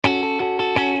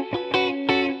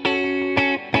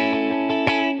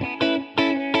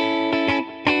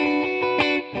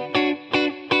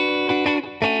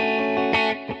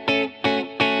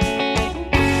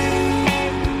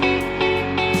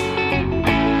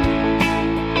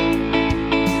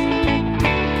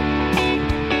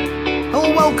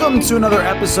Welcome to another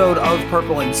episode of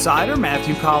Purple Insider.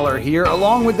 Matthew Collar here,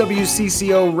 along with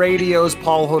WCCO Radio's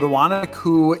Paul Hodowanik,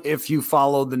 who, if you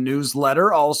follow the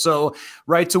newsletter, also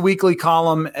writes a weekly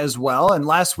column as well. And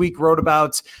last week wrote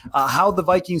about how the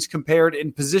Vikings compared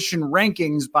in position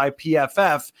rankings by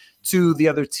PFF to the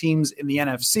other teams in the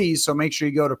NFC. So make sure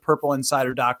you go to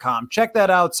purpleinsider.com. Check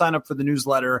that out. Sign up for the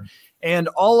newsletter and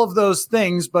all of those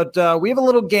things. But we have a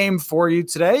little game for you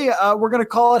today. We're going to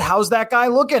call it How's That Guy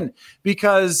Looking?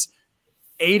 Because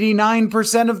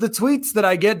 89% of the tweets that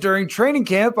I get during training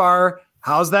camp are,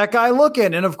 how's that guy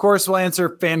looking? And of course, we'll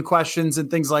answer fan questions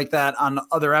and things like that on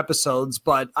other episodes.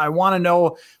 But I want to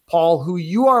know, Paul, who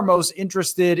you are most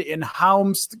interested in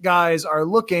how guys are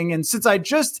looking. And since I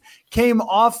just came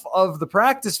off of the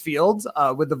practice field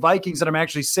with the Vikings, and I'm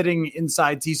actually sitting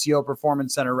inside TCO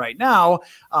Performance Center right now,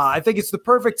 I think it's the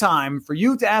perfect time for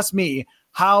you to ask me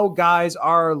how guys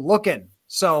are looking.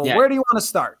 So Where do you want to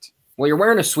start? Well, you're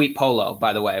wearing a sweet polo,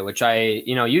 by the way, which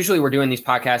usually we're doing these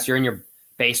podcasts. You're in your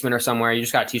basement or somewhere. You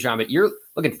just got a t-shirt on, but you're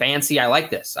looking fancy. I like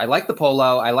this. I like the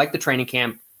polo. I like the training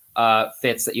camp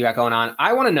fits that you got going on.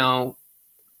 I want to know,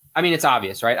 it's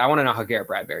obvious, right? I want to know how Garrett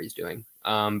Bradbury's doing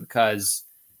because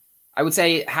I would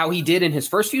say how he did in his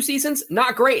first few seasons,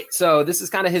 not great. So this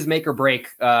is kind of his make or break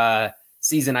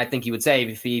season, I think you would say,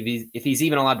 if he's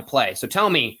even allowed to play. So tell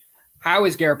me, how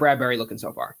is Garrett Bradbury looking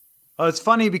so far? Well, it's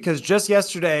funny because just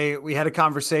yesterday we had a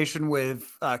conversation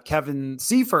with Kevin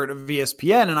Seifert of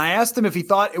ESPN, and I asked him if he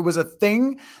thought it was a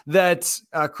thing that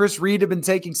Chris Reed had been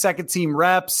taking second team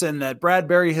reps and that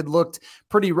Bradbury had looked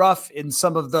pretty rough in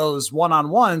some of those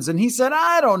one-on-ones. And he said,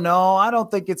 I don't know. I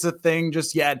don't think it's a thing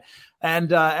just yet.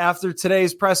 And after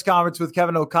today's press conference with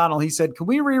Kevin O'Connell, he said, can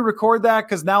we re-record that?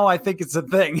 Because now I think it's a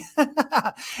thing.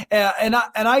 and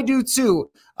I do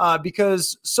too,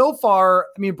 because so far,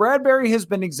 Bradbury has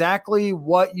been exactly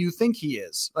what you think he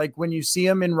is. Like when you see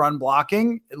him in run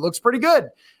blocking, it looks pretty good.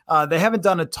 They haven't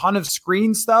done a ton of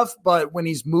screen stuff, but when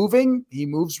he's moving, he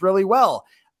moves really well.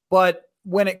 But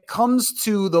when it comes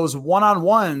to those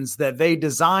one-on-ones that they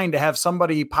designed to have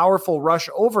somebody powerful rush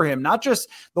over him, not just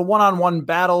the one-on-one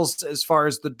battles as far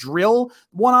as the drill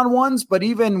one-on-ones, but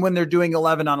even when they're doing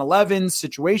 11-on-11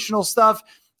 situational stuff,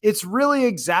 it's really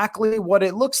exactly what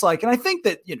it looks like. And I think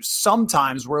that,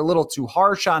 sometimes we're a little too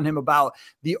harsh on him about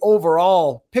the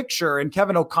overall picture. And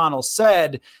Kevin O'Connell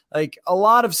said, like, a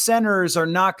lot of centers are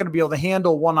not going to be able to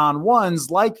handle one-on-ones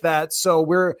like that. So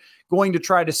we're going to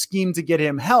try to scheme to get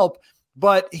him help.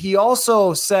 But he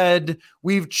also said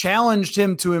we've challenged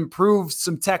him to improve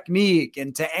some technique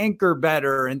and to anchor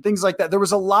better and things like that. There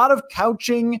was a lot of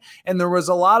couching and there was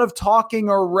a lot of talking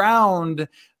around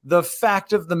the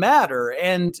fact of the matter.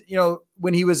 And,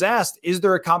 when he was asked, is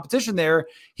there a competition there?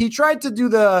 He tried to do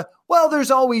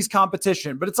there's always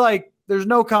competition, but it's like, there's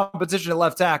no competition at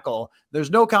left tackle. There's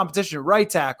no competition at right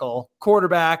tackle,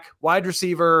 quarterback, wide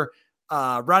receiver,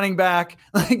 running back.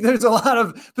 Like there's a lot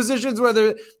of positions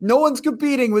where no one's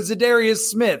competing with Zadarius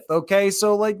Smith. Okay.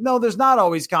 So no, there's not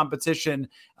always competition.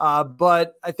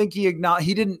 But I think he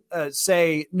didn't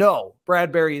say no,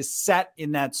 Bradbury is set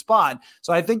in that spot.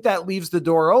 So I think that leaves the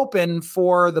door open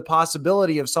for the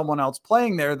possibility of someone else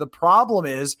playing there. The problem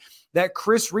is that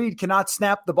Chris Reed cannot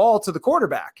snap the ball to the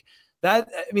quarterback.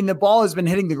 The ball has been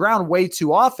hitting the ground way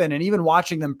too often. And even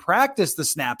watching them practice the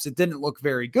snaps, it didn't look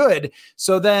very good.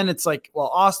 So then it's like, well,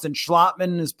 Austin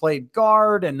Schlottman has played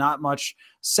guard and not much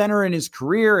center in his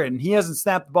career, and he hasn't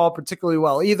snapped the ball particularly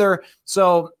well either.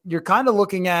 So you're kind of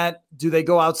looking at, do they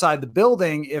go outside the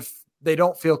building if they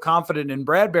don't feel confident in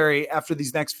Bradbury after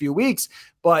these next few weeks?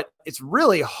 But it's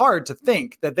really hard to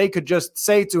think that they could just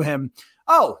say to him,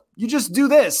 oh, you just do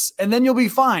this and then you'll be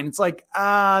fine. It's like,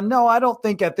 no, I don't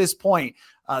think at this point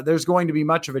there's going to be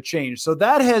much of a change. So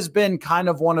that has been kind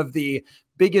of one of the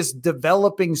biggest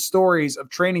developing stories of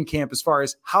training camp as far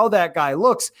as how that guy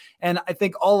looks. And I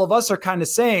think all of us are kind of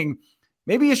saying,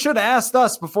 maybe you should have asked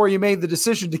us before you made the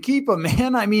decision to keep him,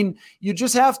 man. You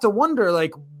just have to wonder,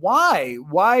 why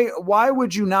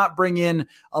would you not bring in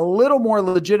a little more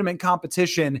legitimate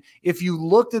competition? If you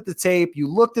looked at the tape, you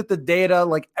looked at the data,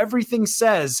 everything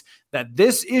says that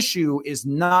this issue is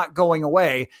not going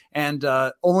away. And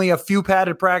only a few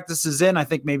padded practices in, I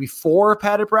think maybe 4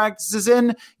 padded practices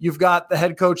in, you've got the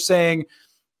head coach saying,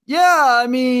 yeah,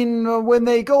 when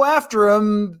they go after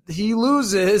him, he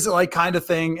loses, kind of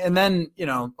thing. And then,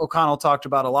 O'Connell talked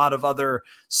about a lot of other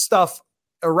stuff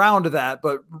around that,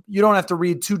 but you don't have to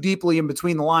read too deeply in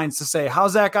between the lines to say,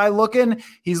 how's that guy looking?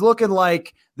 He's looking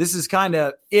like this is kind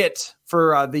of it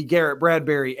for the Garrett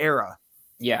Bradbury era.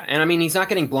 Yeah. And he's not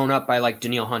getting blown up by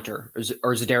Danielle Hunter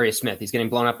or Zadarius Smith. He's getting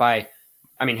blown up by,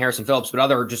 Harrison Phillips, but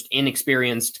other just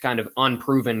inexperienced kind of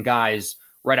unproven guys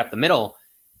right up the middle.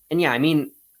 And yeah, I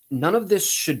mean, none of this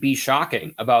should be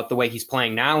shocking about the way he's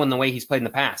playing now and the way he's played in the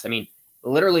past. I mean,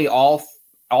 literally all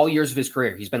years of his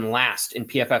career, he's been last in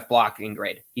PFF blocking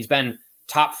grade. He's been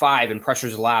top 5 in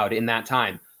pressures allowed in that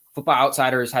time. Football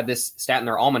Outsiders had this stat in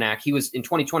their almanac. He was in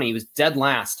 2020, he was dead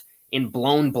last in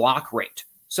blown block rate.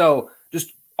 So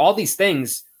just all these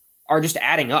things are just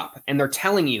adding up, and they're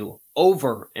telling you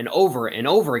over and over and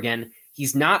over again,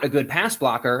 he's not a good pass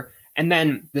blocker. And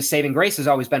then the saving grace has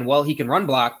always been, well, he can run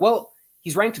block. Well,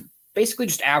 he's ranked basically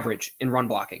just average in run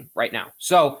blocking right now.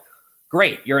 So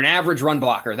great, you're an average run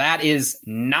blocker. That is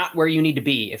not where you need to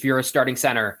be if you're a starting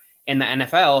center in the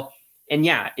NFL. And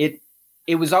yeah,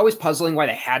 it was always puzzling why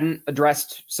they hadn't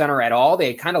addressed center at all.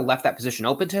 They kind of left that position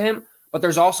open to him, but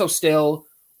there's also still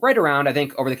right around, I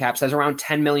think over the cap says around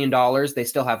 $10 million they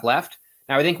still have left.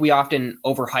 Now, I think we often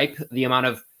overhype the amount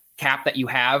of cap that you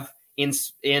have in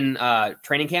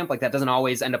training camp. Like that doesn't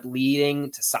always end up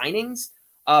leading to signings.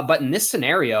 But in this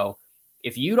scenario,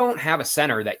 if you don't have a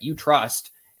center that you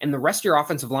trust and the rest of your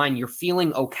offensive line you're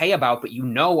feeling okay about, but you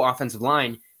know offensive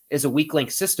line is a weak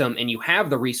link system and you have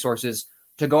the resources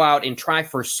to go out and try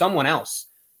for someone else,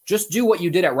 just do what you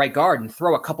did at right guard and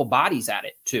throw a couple bodies at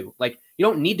it too. Like you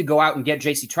don't need to go out and get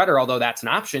JC Tretter, although that's an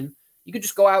option. You could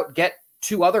just go out and get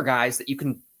 2 other guys that you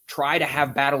can try to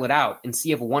have battle it out and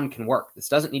see if one can work. This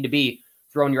doesn't need to be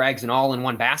throwing your eggs all in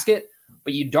one basket,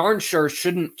 but you darn sure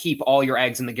shouldn't keep all your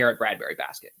eggs in the Garrett Bradbury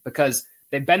basket because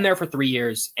they've been there for 3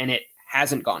 years and it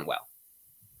hasn't gone well.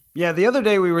 Yeah, the other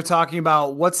day we were talking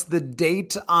about what's the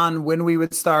date on when we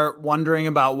would start wondering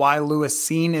about why Lewis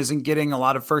Cine isn't getting a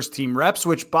lot of first-team reps,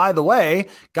 which, by the way,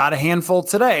 got a handful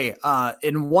today.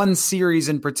 In one series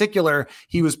in particular,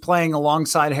 he was playing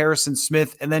alongside Harrison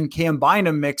Smith, and then Cam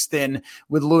Bynum mixed in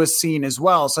with Lewis Cine as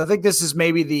well. So I think this is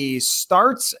maybe the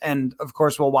starts, and of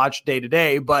course we'll watch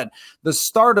day-to-day, but the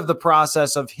start of the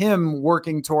process of him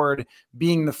working toward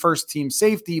being the first-team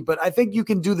safety. But I think you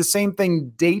can do the same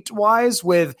thing date-wise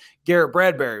with Garrett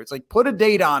Bradbury. It's like put a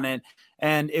date on it.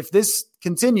 And if this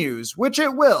continues, which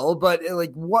it will, but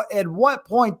like at what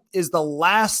point is the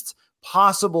last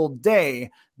possible day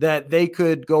that they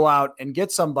could go out and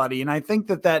get somebody? And I think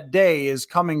that day is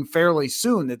coming fairly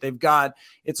soon, that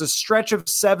it's a stretch of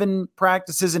 7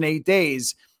 practices in 8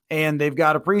 days. And they've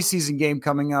got a preseason game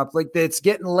coming up. Like it's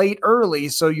getting late early,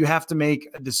 so you have to make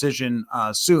a decision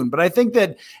soon. But I think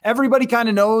that everybody kind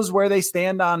of knows where they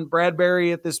stand on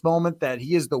Bradbury at this moment, that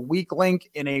he is the weak link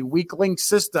in a weak link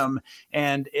system,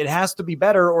 and it has to be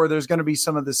better or there's going to be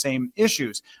some of the same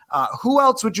issues. Who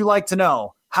else would you like to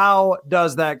know? How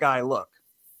does that guy look?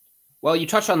 Well, you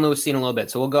touched on Lewis Cine a little bit,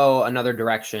 so we'll go another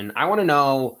direction. I want to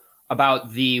know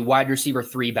about the wide receiver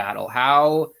 3 battle.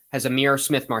 How has Ihmir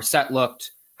Smith-Marsette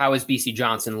looked? How has BC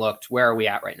Johnson looked? Where are we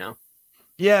at right now?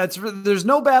 Yeah, there's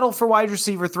no battle for wide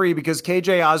receiver 3 because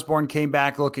KJ Osborne came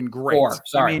back looking great.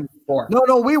 4.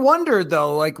 No, we wondered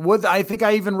though, like I think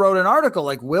I even wrote an article,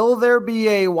 like, will there be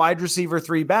a wide receiver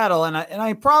 3 battle? And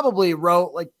I probably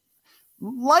wrote like,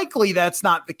 likely that's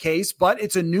not the case, but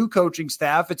it's a new coaching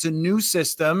staff. It's a new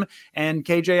system, and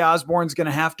KJ Osborne's going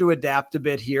to have to adapt a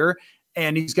bit here.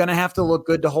 And he's going to have to look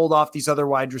good to hold off these other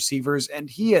wide receivers. And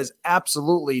he has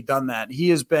absolutely done that. He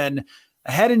has been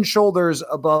head and shoulders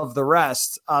above the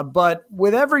rest. But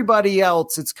with everybody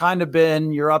else, it's kind of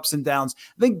been your ups and downs.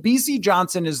 I think BC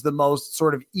Johnson is the most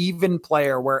sort of even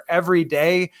player where every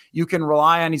day you can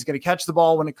rely on he's going to catch the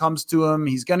ball when it comes to him.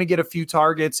 He's going to get a few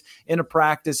targets in a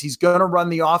practice. He's going to run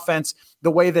the offense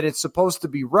the way that it's supposed to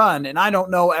be run. And I don't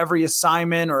know every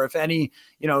assignment or if any,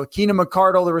 Keenan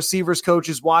McCardle, the receivers coach,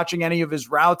 is watching any of his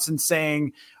routes and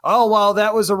saying, oh, well,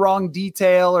 that was a wrong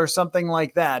detail or something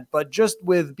like that. But just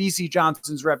with BC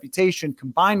Johnson's reputation,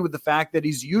 combined with the fact that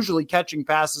he's usually catching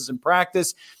passes in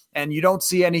practice, and you don't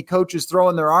see any coaches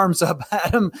throwing their arms up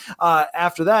at him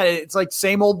after that, it's like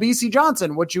same old BC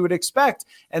Johnson, what you would expect.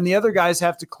 And the other guys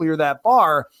have to clear that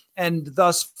bar. And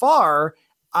thus far,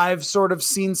 I've sort of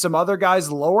seen some other guys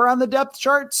lower on the depth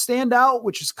chart stand out,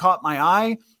 which has caught my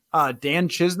eye. Dan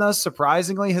Chisna,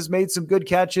 surprisingly, has made some good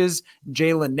catches.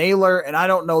 Jalen Nailor, and I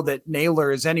don't know that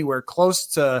Nailor is anywhere close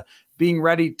to being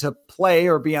ready to play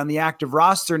or be on the active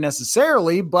roster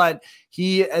necessarily, but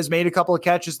he has made a couple of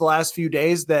catches the last few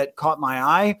days that caught my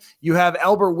eye. You have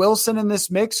Albert Wilson in this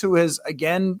mix, who is,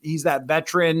 again, he's that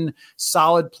veteran,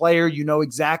 solid player. You know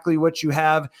exactly what you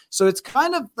have. So it's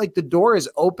kind of like the door is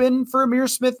open for Ihmir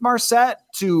Smith-Marsette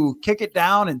to kick it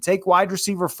down and take wide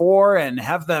receiver 4 and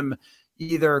have them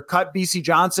either cut BC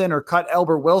Johnson or cut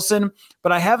Albert Wilson.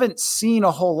 But I haven't seen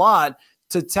a whole lot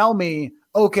to tell me,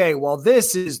 okay, well,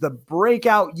 this is the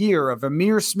breakout year of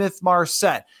Ihmir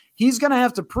Smith-Marsette. he's going to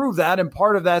have to prove that. And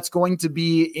part of that's going to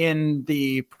be in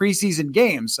the preseason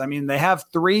games. I mean, they have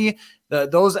three.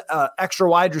 Those extra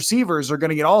wide receivers are going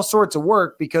to get all sorts of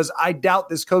work because I doubt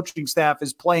this coaching staff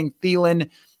is playing Thielen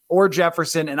or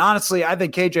Jefferson. And honestly, I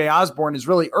think KJ Osborne has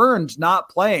really earned not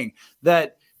playing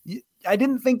that. I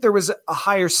didn't think there was a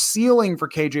higher ceiling for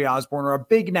KJ Osborne or a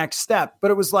big next step, but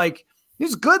it was like, he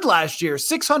was good last year.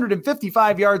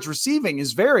 655 yards receiving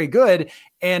is very good.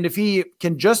 And if he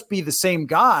can just be the same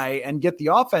guy and get the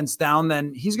offense down,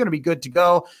 then he's going to be good to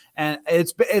go. And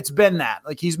it's been that.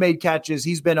 Like, he's made catches,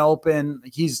 he's been open,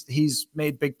 he's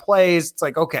made big plays. It's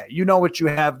like, okay, you know what you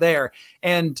have there.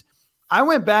 And I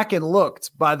went back and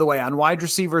looked, by the way, on wide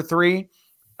receiver 3.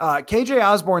 KJ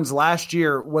Osborne's last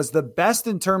year was the best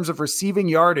in terms of receiving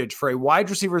yardage for a wide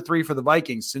receiver 3 for the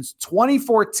Vikings since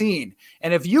 2014.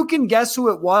 And if you can guess who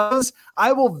it was,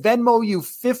 I will Venmo you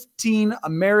 $15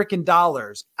 American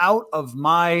out of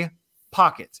my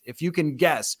pocket. If you can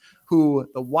guess who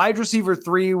the wide receiver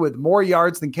 3 with more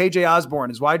yards than KJ Osborne,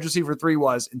 his wide receiver 3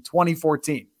 was in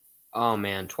 2014. Oh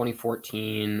man,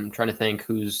 2014. I'm trying to think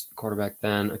who's the quarterback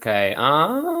then. Okay.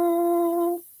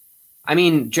 I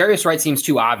mean, Jarius Wright seems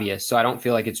too obvious, so I don't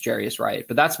feel like it's Jarius Wright.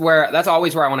 But that's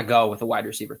always where I want to go with a wide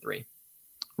receiver 3.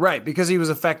 Right, because he was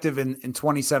effective in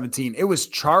 2017. It was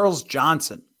Charles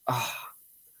Johnson.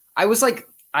 I was like,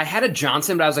 I had a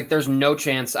Johnson, but I was like, there's no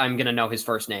chance I'm going to know his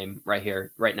first name right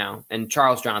here, right now. And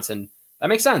Charles Johnson, that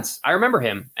makes sense. I remember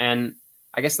him, and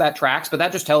I guess that tracks, but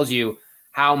that just tells you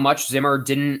how much Zimmer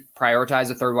didn't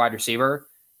prioritize a third wide receiver.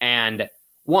 And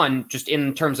one, just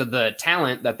in terms of the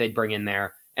talent that they'd bring in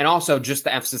there, and also just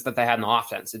the emphasis that they had in the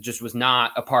offense. It just was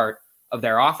not a part of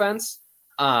their offense.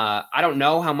 I don't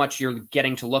know how much you're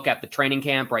getting to look at the training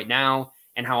camp right now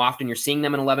and how often you're seeing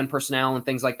them in 11 personnel and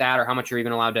things like that, or how much you're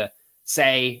even allowed to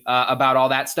say about all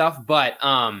that stuff. But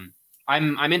I'm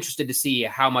interested to see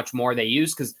how much more they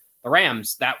use, because the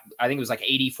Rams, that I think it was like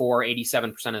 84,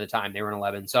 87% of the time they were in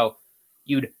 11. So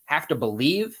you'd have to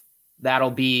believe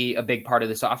that'll be a big part of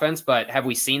this offense. But have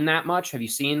we seen that much? Have you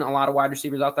seen a lot of wide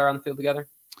receivers out there on the field together?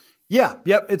 Yeah.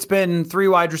 Yep. It's been 3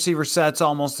 wide receiver sets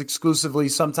almost exclusively.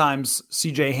 Sometimes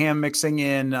CJ Ham mixing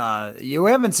in. You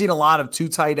haven't seen a lot of 2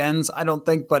 tight ends, I don't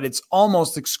think, but it's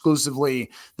almost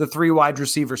exclusively the 3 wide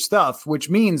receiver stuff, which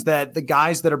means that the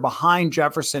guys that are behind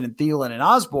Jefferson and Thielen and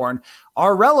Osborne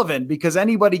are relevant, because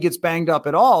anybody gets banged up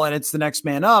at all and it's the next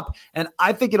man up. And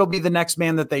I think it'll be the next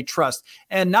man that they trust.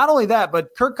 And not only that, but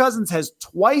Kirk Cousins has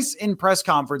twice in press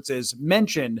conferences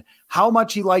mentioned how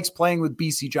much he likes playing with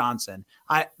BC Johnson.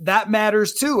 That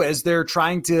matters too, as they're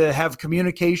trying to have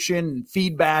communication and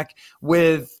feedback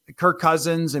with Kirk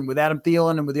Cousins and with Adam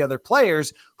Thielen and with the other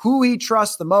players. Who he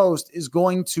trusts the most is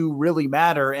going to really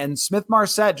matter. And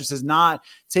Smith-Marsette just has not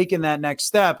taken that next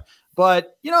step.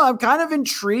 But, I'm kind of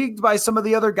intrigued by some of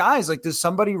the other guys. Like, does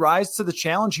somebody rise to the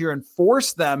challenge here and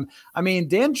force them? I mean,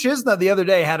 Dan Chisna the other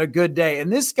day had a good day.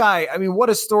 And this guy, I mean, what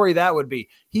a story that would be.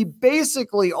 He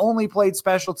basically only played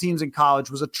special teams in college,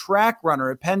 was a track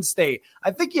runner at Penn State.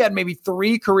 I think he had maybe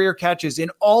 3 career catches in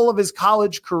all of his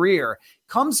college career.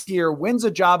 Comes here, wins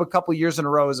a job a couple years in a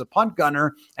row as a punt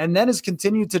gunner, and then has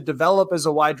continued to develop as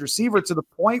a wide receiver to the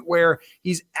point where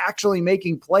he's actually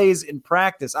making plays in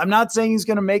practice. I'm not saying he's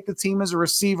going to make the team as a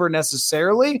receiver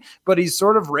necessarily, but he's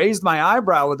sort of raised my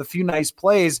eyebrow with a few nice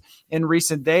plays in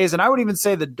recent days. And I would even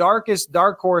say the darkest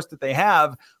dark horse that they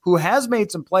have, who has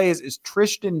made some plays, is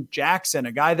Tristan Jackson,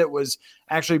 a guy that was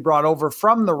actually brought over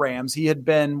from the Rams. He had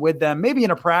been with them maybe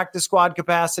in a practice squad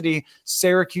capacity,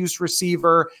 Syracuse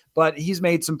receiver, but he's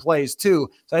made some plays too.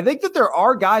 So I think that there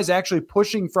are guys actually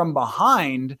pushing from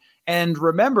behind. And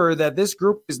remember that this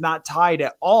group is not tied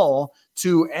at all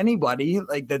to anybody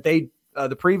like that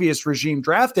the previous regime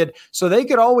drafted. So they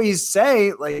could always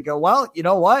say, like, well, you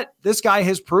know what? This guy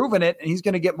has proven it and he's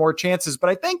going to get more chances. But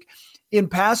I think in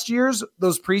past years,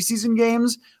 those preseason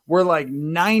games were like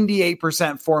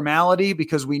 98% formality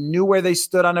because we knew where they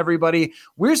stood on everybody.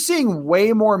 We're seeing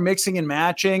way more mixing and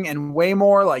matching and way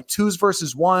more like 2s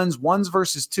versus 1s, 1s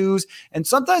versus 2s. And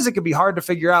sometimes it can be hard to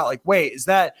figure out, like, wait, is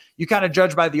that, you kind of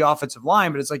judge by the offensive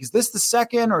line, but it's like, is this the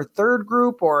second or third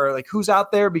group, or like who's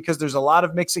out there? Because there's a lot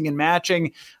of mixing and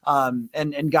matching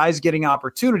and guys getting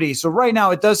opportunity. So right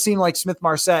now it does seem like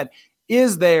Smith-Marsette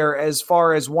is there as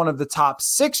far as one of the top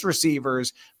 6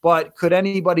 receivers, but could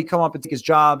anybody come up and take his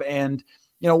job? And,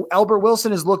 Albert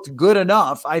Wilson has looked good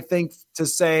enough, I think, to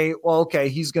say, well, okay,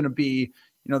 he's going to be,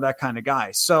 that kind of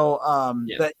guy. So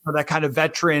that kind of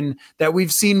veteran that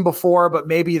we've seen before, but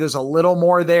maybe there's a little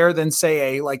more there than,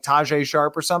 say, a like Tajay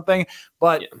Sharp or something.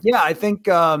 But I think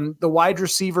the wide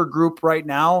receiver group right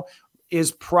now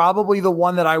is probably the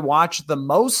one that I watch the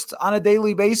most on a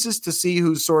daily basis to see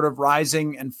who's sort of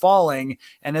rising and falling.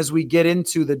 And as we get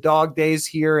into the dog days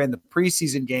here and the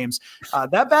preseason games,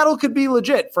 that battle could be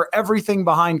legit for everything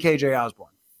behind KJ Osborne.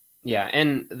 Yeah.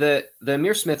 And the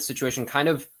Ihmir Smith situation kind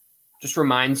of just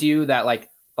reminds you that like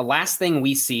the last thing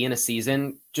we see in a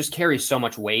season just carries so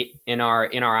much weight in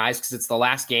our eyes because it's the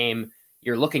last game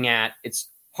you're looking at. It's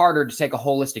harder to take a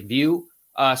holistic view.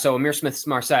 So Ihmir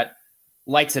Smith-Marsette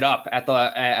lights it up at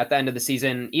the end of the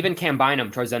season. Even Cam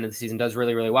Bynum towards the end of the season does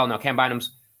really, really well. Now, Cam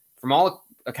Bynum's, from all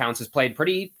accounts, has played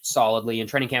pretty solidly in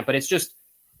training camp, but it's just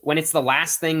when it's the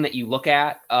last thing that you look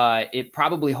at, it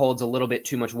probably holds a little bit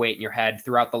too much weight in your head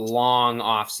throughout the long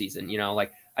off season. You know,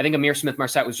 like I think Ihmir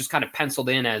Smith-Marsette was just kind of penciled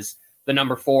in as the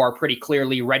number 4, pretty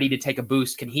clearly ready to take a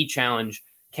boost. Can he challenge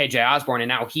KJ Osborne? And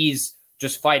now he's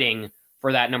just fighting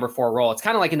for that number 4 role. It's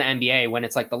kind of like in the NBA when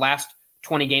it's like the last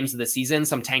 20 games of the season,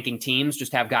 some tanking teams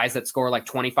just have guys that score like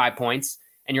 25 points.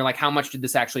 And you're like, how much did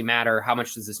this actually matter? How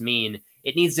much does this mean?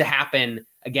 It needs to happen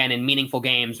again in meaningful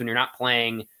games when you're not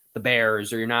playing the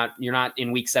Bears or you're not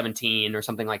in week 17 or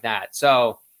something like that.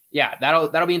 So yeah,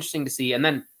 that'll be interesting to see. And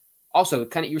then also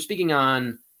kind of, you're speaking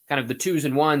on kind of the 2s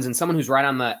and 1s, and someone who's right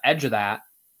on the edge of that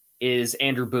is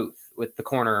Andrew Booth with the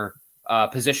corner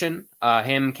position.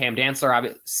 Him, Cam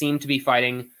Dantzler seem to be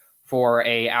fighting for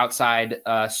a outside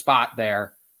spot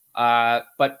there.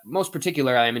 But most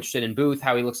particularly, I'm interested in Booth,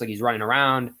 how he looks like he's running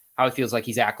around, how he feels like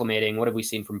he's acclimating. What have we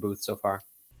seen from Booth so far?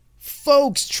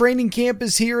 Folks, training camp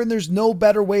is here, and there's no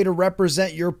better way to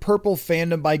represent your Purple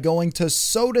fandom by going to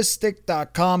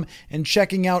sodastick.com and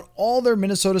checking out all their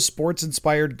Minnesota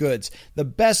sports-inspired goods. The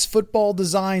best football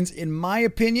designs, in my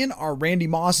opinion, are Randy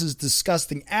Moss's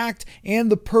Disgusting Act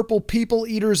and the Purple People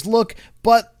Eaters look.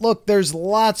 But look, there's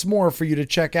lots more for you to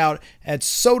check out at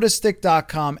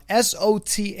sodastick.com,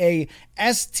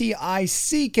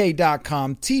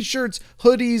 sotastick.com. T-shirts,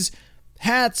 hoodies,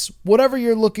 hats, whatever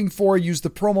you're looking for, use the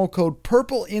promo code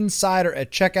PURPLEINSIDER at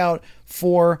checkout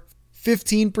for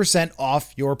 15%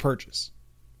 off your purchase.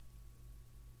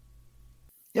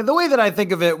 Yeah, the way that I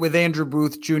think of it with Andrew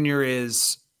Booth Jr.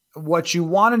 is what you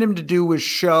wanted him to do was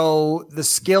show the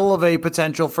skill of a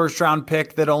potential first-round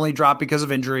pick that only dropped because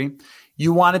of injury.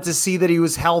 You wanted to see that he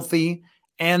was healthy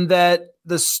and that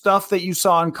the stuff that you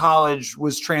saw in college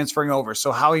was transferring over.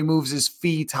 So how he moves his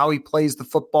feet, how he plays the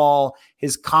football,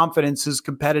 his confidence, his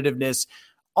competitiveness,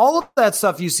 all of that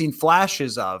stuff you've seen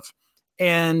flashes of.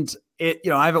 And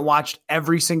I haven't watched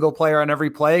every single player on every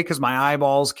play because my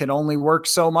eyeballs can only work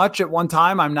so much at one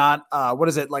time. I'm not,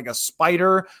 like a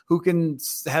spider who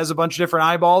has a bunch of different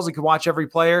eyeballs and can watch every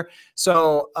player.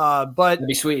 So, but that'd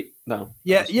be sweet. No.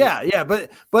 Yeah. But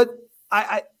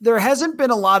there hasn't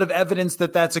been a lot of evidence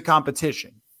that that's a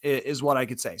competition is what I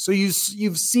could say. So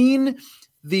you've seen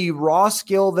the raw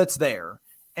skill that's there.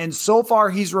 And so far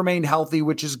he's remained healthy,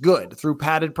 which is good through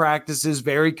padded practices,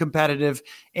 very competitive.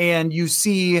 And you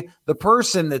see the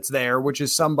person that's there, which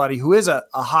is somebody who is a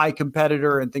high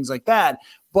competitor and things like that.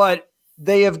 But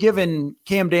they have given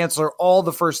Cam Dantzler all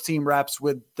the first team reps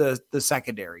with the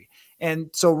secondary. And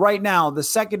so right now the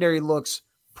secondary looks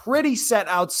pretty set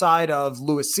outside of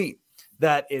Lewis Cine.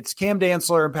 That it's Cam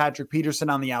Dantzler and Patrick Peterson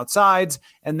on the outsides.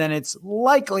 And then it's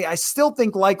likely, I still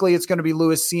think likely it's going to be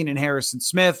Lewis Cine and Harrison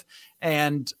Smith.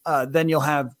 And then you'll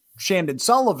have Chandon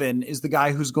Sullivan is the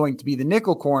guy who's going to be the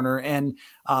nickel corner. And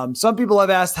some people have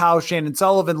asked how Chandon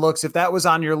Sullivan looks. If that was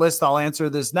on your list, I'll answer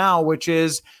this now, which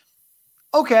is,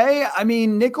 okay, I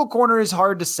mean, nickel corner is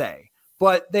hard to say,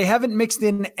 but they haven't mixed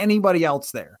in anybody else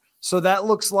there. So that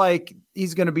looks like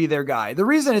he's going to be their guy. The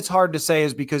reason it's hard to say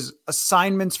is because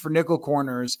assignments for nickel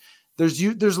corners,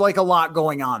 there's like a lot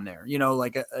going on there,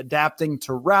 like adapting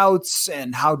to routes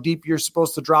and how deep you're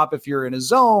supposed to drop if you're in a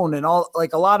zone and all,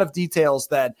 like a lot of details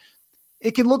that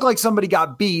it can look like somebody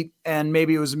got beat and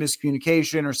maybe it was a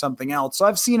miscommunication or something else. So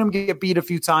I've seen him get beat a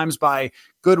few times by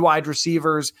good wide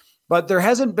receivers. But there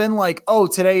hasn't been like, oh,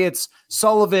 today it's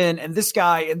Sullivan and this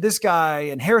guy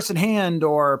and Harrison Hand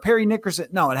or Perry Nickerson.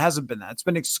 No, it hasn't been that. It's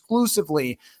been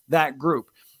exclusively that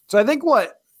group. So I think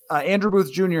what Andrew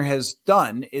Booth Jr. has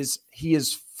done is he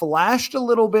has flashed a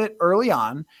little bit early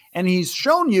on and he's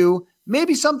shown you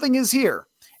maybe something is here.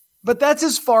 But that's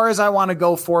as far as I want to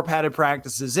go for padded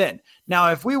practices in.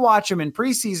 Now, if we watch him in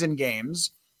preseason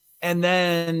games, and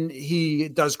then he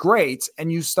does great,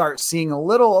 and you start seeing a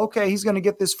little, okay, he's going to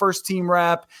get this first team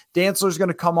rep. Dantzler's going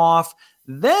to come off.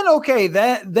 Then, okay,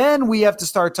 then we have to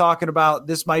start talking about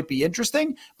this might be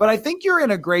interesting. But I think you're in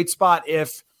a great spot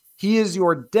if he is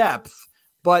your depth,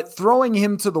 but throwing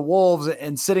him to the wolves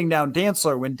and sitting down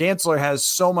Dantzler when Dantzler has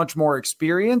so much more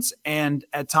experience and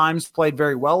at times played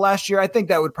very well last year, I think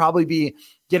that would probably be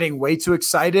getting way too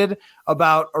excited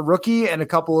about a rookie and a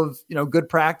couple of, good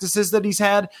practices that he's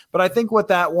had. But I think what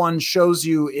that one shows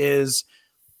you is,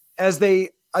 as they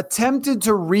attempted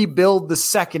to rebuild the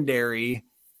secondary,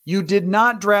 you did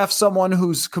not draft someone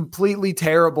who's completely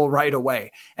terrible right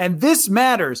away. And this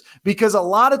matters because a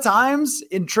lot of times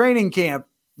in training camp,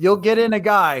 you'll get in a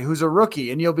guy who's a rookie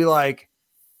and you'll be like,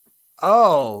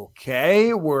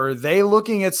 okay, were they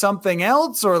looking at something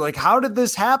else, or like, how did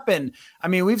this happen? I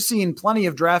mean, we've seen plenty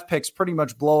of draft picks pretty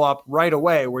much blow up right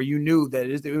away where you knew that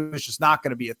it was just not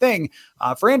going to be a thing.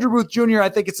 For Andrew Booth Jr., I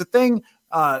think it's a thing.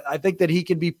 I think that he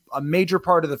can be a major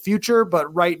part of the future,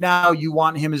 but right now you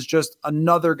want him as just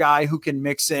another guy who can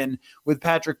mix in with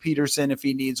Patrick Peterson if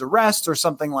he needs a rest or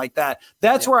something like that.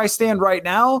 That's where I stand right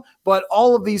now. But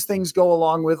all of these things go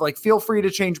along with, like, feel free to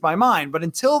change my mind. But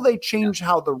until they change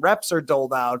how the reps are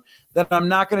doled out, then I'm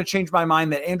not going to change my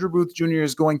mind that Andrew Booth Jr.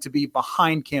 is going to be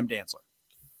behind Cam Dantzler.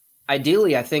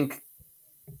 Ideally, I think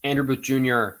Andrew Booth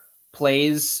Jr.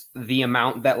 plays the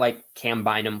amount that like Cam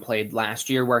Bynum played last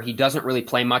year, where he doesn't really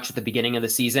play much at the beginning of the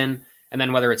season. And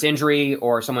then whether it's injury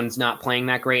or someone's not playing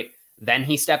that great, then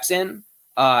he steps in.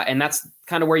 And that's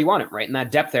kind of where you want it, right? In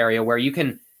that depth area where you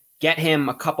can get him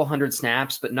a couple hundred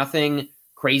snaps, but nothing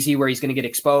crazy where he's going to get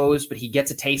exposed, but he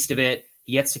gets a taste of it.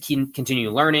 He gets to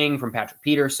continue learning from Patrick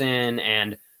Peterson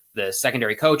and the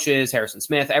secondary coaches, Harrison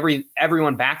Smith,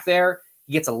 everyone back there.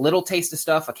 He gets a little taste of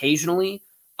stuff occasionally.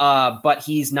 But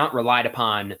he's not relied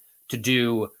upon to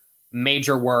do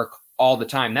major work all the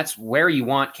time. That's where you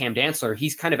want Cam Dantzler.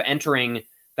 He's kind of entering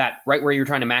that right where you're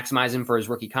trying to maximize him for his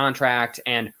rookie contract,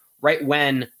 and right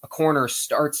when a corner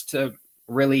starts to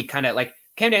really kind of like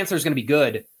Cam Dantzler is going to be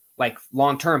good, like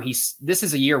long term. This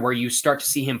is a year where you start to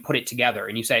see him put it together,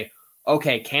 and you say,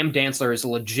 okay, Cam Dantzler is a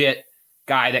legit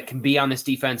guy that can be on this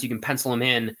defense. You can pencil him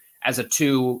in as a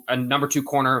number 2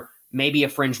 corner. Maybe a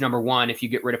fringe number 1 if you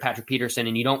get rid of Patrick Peterson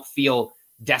and you don't feel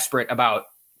desperate about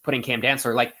putting Cam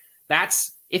Dantzler. Like,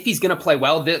 that's if he's going to play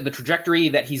well, the trajectory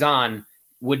that he's on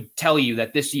would tell you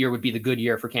that this year would be the good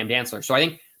year for Cam Dantzler. So I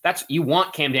think you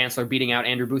want Cam Dantzler beating out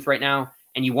Andrew Booth right now,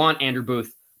 and you want Andrew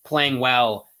Booth playing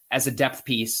well as a depth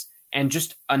piece and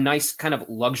just a nice kind of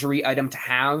luxury item to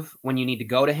have when you need to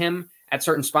go to him at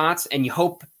certain spots. And you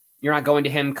hope you're not going to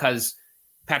him because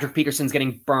Patrick Peterson's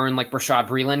getting burned like Rashad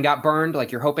Breeland got burned.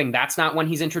 Like, you're hoping that's not when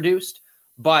he's introduced,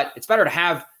 but it's better to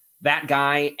have that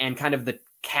guy and kind of the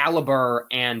caliber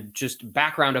and just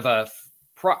background of a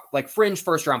fringe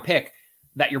first round pick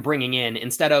that you're bringing in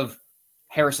instead of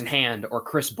Harrison Hand or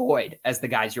Chris Boyd as the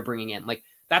guys you're bringing in. Like,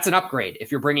 that's an upgrade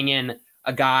if you're bringing in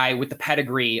a guy with the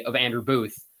pedigree of Andrew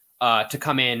Booth to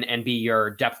come in and be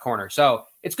your depth corner. So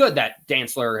it's good that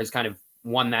Dantzler has kind of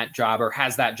won that job, or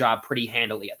has that job pretty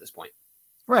handily at this point.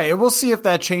 Right. We'll see if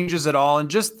that changes at all. And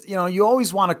just, you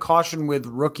always want to caution with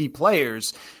rookie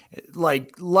players.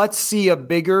 Like, let's see a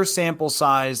bigger sample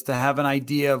size to have an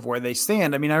idea of where they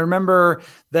stand. I mean, I remember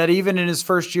that even in his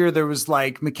first year, there was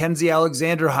like Mackenzie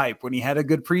Alexander hype when he had a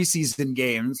good preseason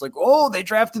game. It's like, oh, they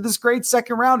drafted this great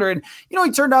second rounder. And,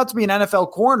 he turned out to be an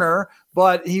NFL corner,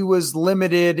 but he was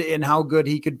limited in how good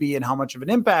he could be and how much of an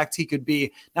impact he could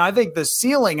be. Now, I think the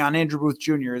ceiling on Andrew Booth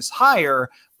Jr. is higher,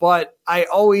 but I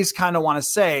always kind of want to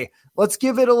say, let's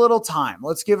give it a little time.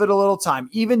 Let's give it a little time.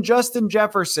 Even Justin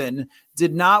Jefferson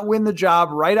did not win the job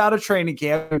right out of training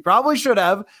camp. He probably should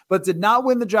have, but did not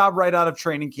win the job right out of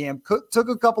training camp. Took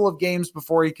a couple of games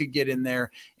before he could get in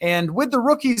there. And with the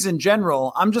rookies in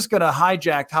general, I'm just going to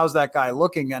hijack how's that guy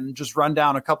looking and just run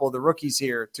down a couple of the rookies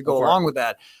here to go along with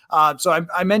that. So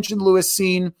I mentioned Lewis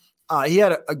Cine. He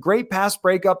had a great pass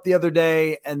breakup the other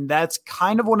day, and that's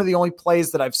kind of one of the only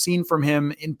plays that I've seen from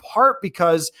him, in part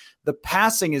because the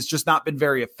passing has just not been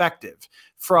very effective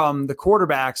from the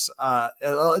quarterbacks.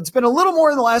 It's been a little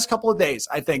more in the last couple of days,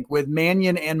 I think, with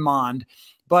Mannion and Mond,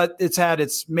 but it's had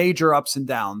its major ups and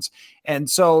downs. And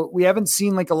so we haven't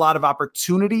seen like a lot of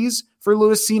opportunities for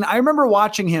Lewis Cine. I remember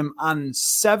watching him on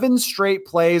 7 straight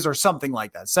plays or something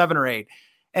like that, 7 or 8,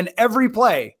 and every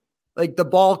play, like, the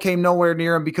ball came nowhere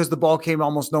near him because the ball came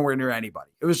almost nowhere near anybody.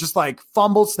 It was just like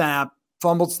fumbled snap,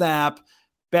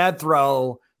 bad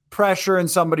throw, pressure,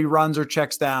 and somebody runs or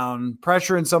checks down,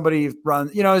 pressure and somebody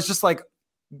runs. It's just like,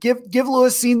 give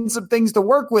Lewis Cine some things to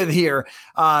work with here.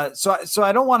 So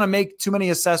I don't want to make too many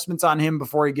assessments on him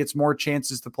before he gets more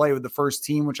chances to play with the first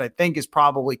team, which I think is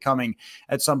probably coming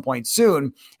at some point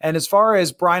soon. And as far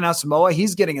as Brian Asamoah,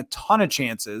 he's getting a ton of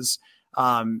chances.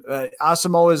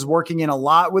 Asamoah is working in a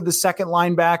lot with the second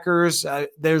linebackers.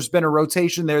 There's been a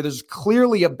rotation there. There's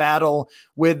clearly a battle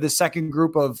with the second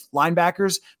group of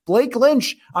linebackers. Blake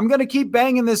Lynch, I'm going to keep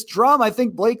banging this drum. I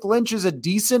think Blake Lynch is a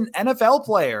decent NFL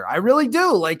player. I really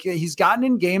do. Like, he's gotten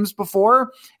in games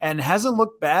before and hasn't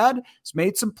looked bad. He's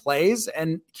made some plays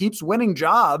and keeps winning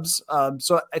jobs.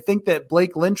 So I think that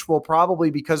Blake Lynch will probably,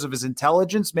 because of his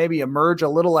intelligence, maybe emerge a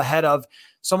little ahead of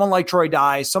someone like Troy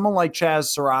Dye, someone like Chaz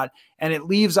Surratt, and it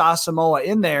leaves Asamoah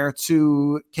in there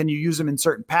to, can you use him in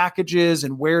certain packages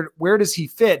and where does he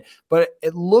fit? But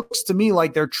it looks to me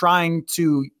like they're trying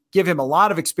to give him a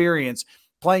lot of experience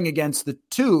playing against the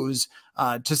twos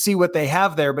to see what they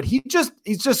have there. But he's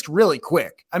just really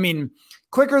quick. I mean,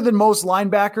 quicker than most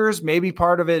linebackers. Maybe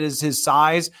part of it is his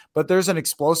size, but there's an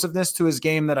explosiveness to his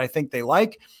game that I think they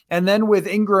like. And then with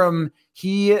Ingram,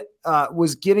 he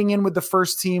was getting in with the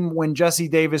first team when Jesse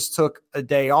Davis took a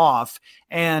day off,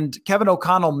 and Kevin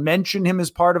O'Connell mentioned him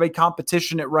as part of a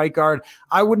competition at right guard.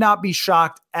 I would not be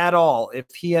shocked at all if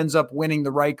he ends up winning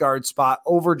the right guard spot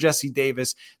over Jesse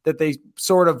Davis, that they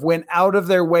sort of went out of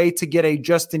their way to get a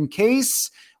just in case,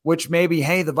 which maybe,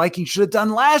 hey, the Vikings should have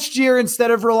done last year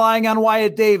instead of relying on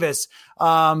Wyatt Davis.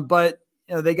 But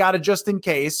they got a just in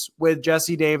case with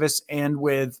Jesse Davis and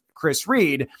with Chris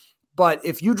Reed. But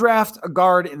if you draft a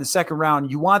guard in the second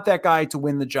round, you want that guy to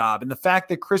win the job. And the fact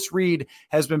that Chris Reed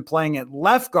has been playing at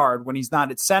left guard when he's not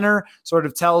at center sort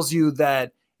of tells you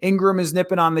that Ingram is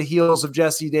nipping on the heels of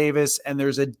Jesse Davis, and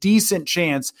there's a decent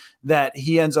chance that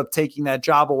he ends up taking that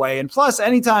job away. And plus,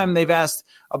 anytime they've asked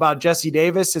about Jesse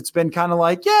Davis, it's been kind of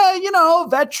like, yeah,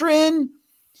 veteran,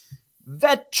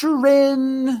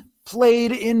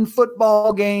 played in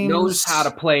football games. Knows how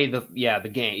to play the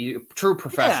game. True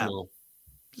professional. Yeah.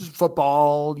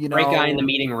 Football, great guy in the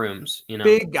meeting rooms,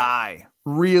 big guy,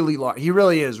 really large. He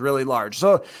really is really large.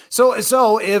 So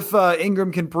if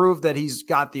Ingram can prove that he's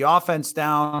got the offense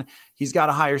down, he's got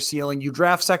a higher ceiling, you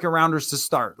draft second rounders to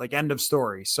start, like, end of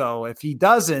story. So if he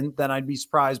doesn't, then I'd be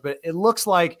surprised, but it looks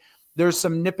like there's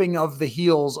some nipping of the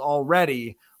heels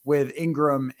already with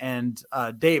Ingram and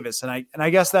Davis. And I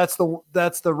guess that's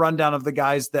the rundown of the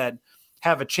guys that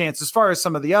have a chance as far as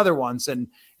some of the other ones, and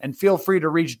feel free to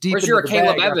reach deep. Where's your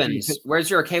Caleb Evans?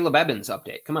 Where's your Caleb Evans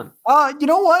update? Come on. You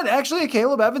know what? Actually,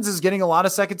 Caleb Evans is getting a lot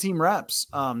of second team reps.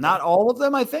 Not all of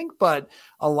them, I think, but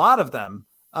a lot of them.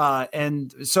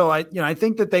 And so I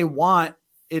think that they want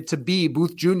it to be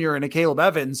Booth Jr. and a Caleb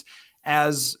Evans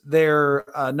as their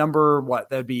number,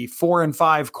 that'd be 4 and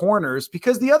 5 corners,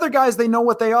 because the other guys, they know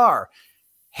what they are.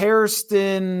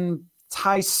 Hairston,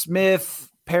 Ty Smith,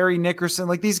 Perry Nickerson,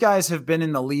 like, these guys have been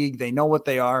in the league. They know what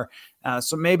they are.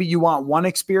 So maybe you want one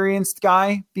experienced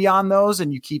guy beyond those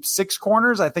and you keep 6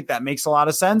 corners. I think that makes a lot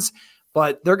of sense,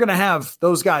 but they're going to have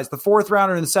those guys, the fourth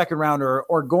rounder and the second rounder,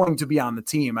 are going to be on the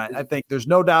team. I think there's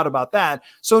no doubt about that.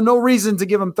 So no reason to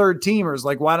give them third teamers.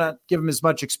 Like, why not give them as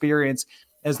much experience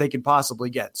as they can possibly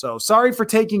get? So sorry for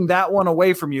taking that one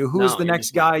away from you. Who's the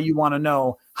next guy you want to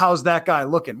know? How's that guy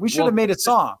looking? We should have made a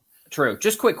song. True.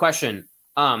 Just quick question.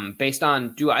 Based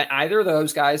on, either of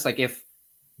those guys, like, if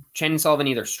Chandon Sullivan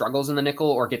either struggles in the nickel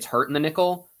or gets hurt in the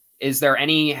nickel, have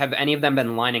any of them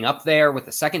been lining up there with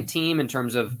the second team in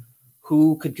terms of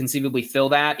who could conceivably fill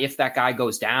that if that guy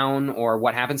goes down, or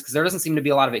what happens? Because there doesn't seem to be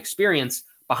a lot of experience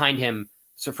behind him,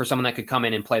 so for someone that could come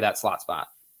in and play that slot spot.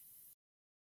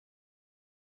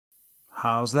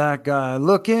 How's that guy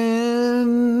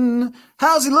looking?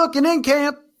 How's he looking in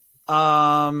camp?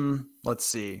 Let's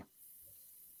see.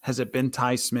 Has it been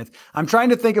Ty Smith? I'm trying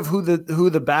to think of who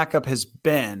the backup has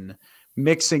been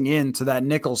mixing into that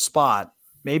nickel spot.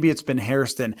 Maybe it's been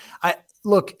Hairston.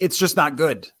 Look, it's just not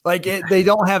good. Like, they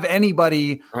don't have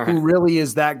anybody who really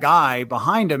is that guy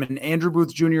behind him. And Andrew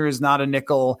Booth Jr. is not a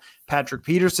nickel. Patrick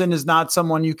Peterson is not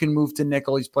someone you can move to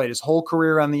nickel. He's played his whole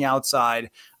career on the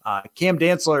outside. Cam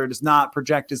Dantzler does not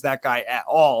project as that guy at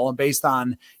all, based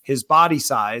on his body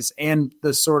size and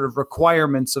the sort of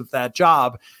requirements of that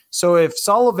job. So if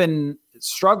Sullivan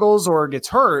struggles or gets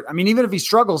hurt, I mean, even if he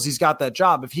struggles, he's got that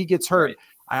job. If he gets hurt,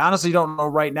 I honestly don't know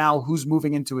right now who's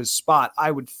moving into his spot.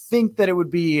 I would think that it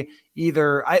would be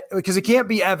because it can't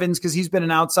be Evans, because he's been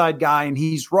an outside guy and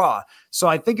he's raw. So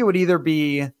I think it would either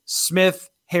be Smith,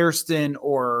 Hairston,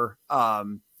 or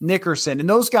Nickerson. And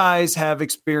those guys have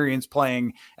experience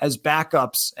playing as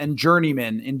backups and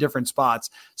journeymen in different spots.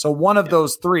 So one of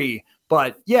those three.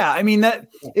 But yeah, I mean, that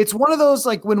it's one of those,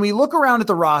 like, when we look around at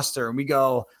the roster and we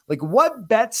go, like, what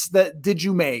bets did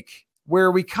you make where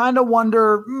we kind of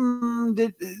wonder,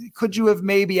 could you have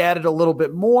maybe added a little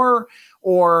bit more,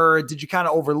 or did you kind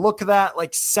of overlook that?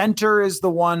 Like center is the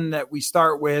one that we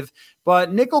start with,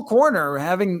 but nickel corner,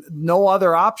 having no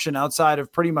other option outside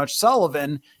of pretty much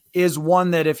Sullivan, is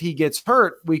one that if he gets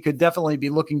hurt, we could definitely be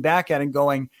looking back at and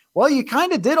going, well, you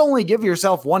kind of did only give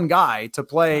yourself one guy to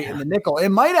play in the nickel. It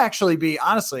might actually be,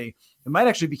 honestly,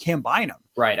 Cam Bynum.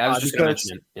 Right. I was just going to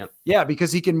mention it. Yep. Yeah,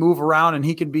 because he can move around and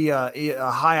he can be a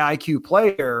high IQ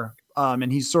player.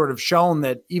 And he's sort of shown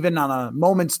that even on a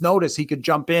moment's notice, he could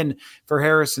jump in for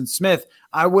Harrison Smith.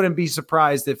 I wouldn't be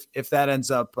surprised if that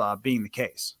ends up being the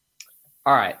case.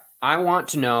 All right. I want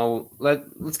to know,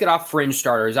 let's get off fringe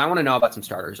starters. I want to know about some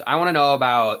starters. I want to know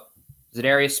about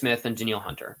Za'Darius Smith and Danielle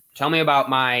Hunter. Tell me about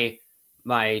my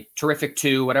terrific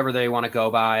two, whatever they want to go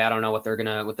by. I don't know what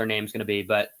their name's gonna be,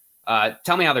 but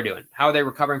tell me how they're doing. How are they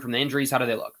recovering from the injuries? How do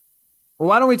they look? Well,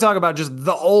 why don't we talk about just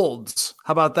the olds?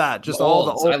 How about that? Just all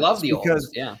the olds. I love the olds.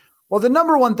 Yeah. Well, the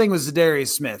number one thing was Za'Darius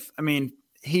Smith. I mean,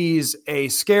 he's a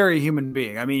scary human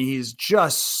being. I mean, he's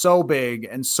just so big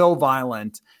and so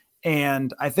violent.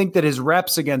 And I think that his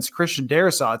reps against Christian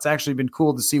Darrisaw, it's actually been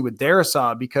cool to see with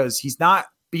Darrisaw because he's not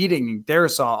beating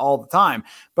Darrisaw all the time.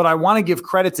 But I want to give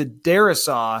credit to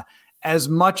Darrisaw as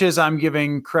much as I'm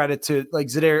giving credit to like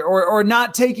Za'Darius, or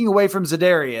not taking away from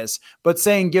Za'Darius, but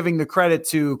giving the credit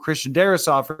to Christian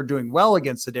Darrisaw for doing well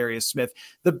against Za'Darius Smith.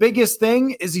 The biggest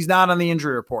thing is he's not on the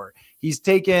injury report. He's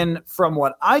taken, from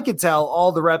what I could tell,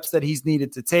 all the reps that he's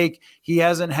needed to take. He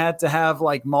hasn't had to have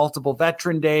like multiple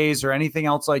veteran days or anything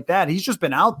else like that. He's just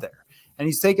been out there. And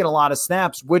he's taken a lot of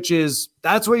snaps,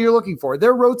 that's what you're looking for.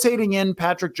 They're rotating in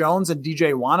Patrick Jones and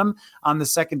DJ Wonnum on the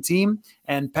second team.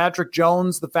 And Patrick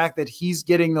Jones, the fact that he's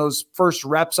getting those first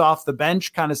reps off the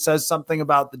bench kind of says something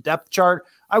about the depth chart.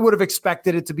 I would have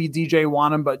expected it to be DJ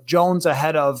Wonnum, but Jones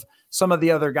ahead of some of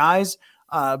the other guys.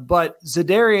 But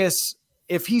Za'Darius,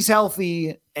 if he's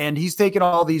healthy and he's taking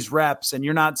all these reps and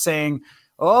you're not saying,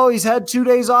 oh, he's had 2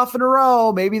 days off in a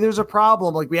row, maybe there's a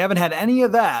problem. Like we haven't had any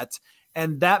of that.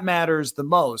 And that matters the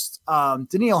most.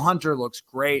 Danielle Hunter looks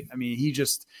great. I mean,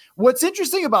 what's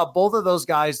interesting about both of those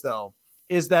guys, though,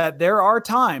 is that there are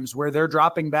times where they're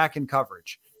dropping back in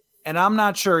coverage. And I'm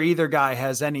not sure either guy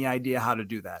has any idea how to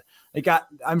do that. Like,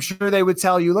 I'm sure they would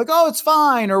tell you, like, oh, it's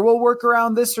fine, or we'll work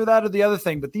around this or that or the other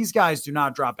thing. But these guys do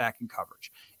not drop back in coverage.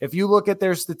 If you look at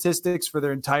their statistics for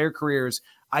their entire careers,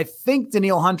 I think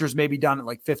Danielle Hunter's maybe done it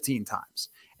like 15 times.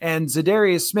 And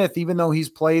Za'Darius Smith, even though he's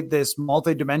played this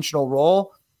multidimensional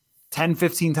role 10,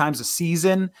 15 times a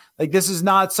season, like this is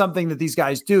not something that these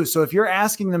guys do. So if you're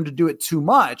asking them to do it too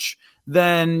much,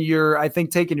 then you're, I think,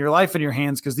 taking your life in your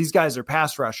hands because these guys are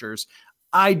pass rushers.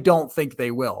 I don't think they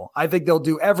will. I think they'll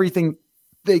do everything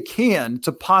they can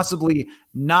to possibly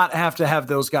not have to have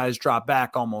those guys drop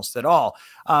back almost at all.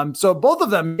 So both of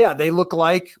them, yeah, they look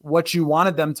like what you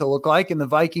wanted them to look like. And the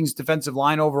Vikings defensive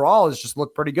line overall has just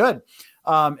looked pretty good.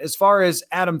 As far as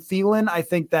Adam Thielen, I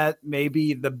think that may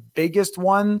be the biggest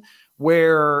one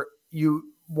where you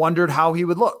wondered how he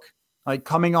would look. Like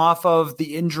coming off of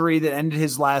the injury that ended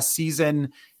his last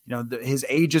season, his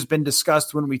age has been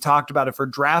discussed when we talked about it for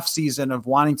draft season of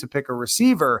wanting to pick a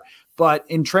receiver. But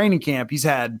in training camp, he's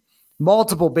had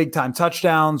multiple big time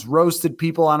touchdowns, roasted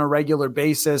people on a regular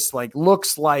basis, like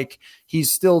looks like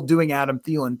he's still doing Adam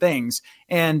Thielen things.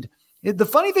 And the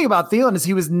funny thing about Thielen is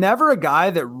he was never a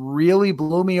guy that really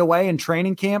blew me away in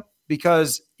training camp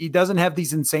because he doesn't have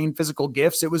these insane physical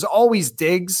gifts. It was always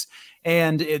Diggs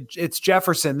and it's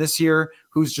Jefferson this year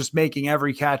who's just making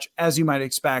every catch, as you might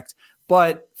expect.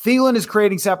 But Thielen is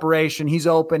creating separation. He's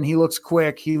open. He looks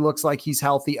quick. He looks like he's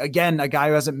healthy. Again, a guy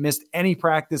who hasn't missed any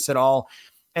practice at all.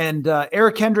 And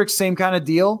Eric Kendricks, same kind of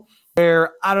deal.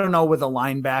 Where I don't know with a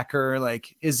linebacker,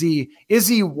 like is he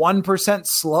 1%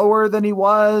 slower than he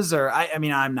was, or I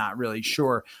mean I'm not really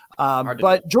sure.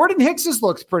 But Jordan Hicks has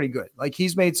looked pretty good. Like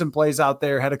he's made some plays out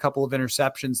there, had a couple of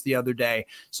interceptions the other day.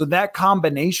 So that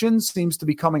combination seems to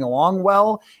be coming along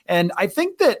well. And I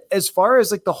think that as far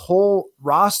as like the whole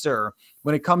roster,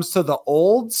 when it comes to the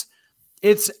olds,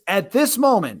 it's at this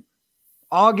moment,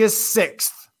 August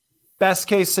 6th. Best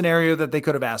case scenario that they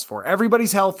could have asked for.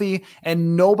 Everybody's healthy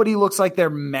and nobody looks like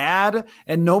they're mad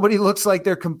and nobody looks like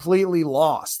they're completely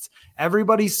lost.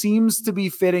 Everybody seems to be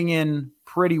fitting in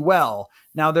pretty well.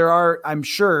 Now there are, I'm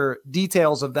sure,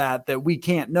 details of that we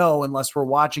can't know unless we're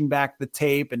watching back the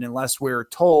tape and unless we're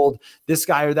told this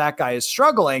guy or that guy is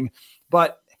struggling.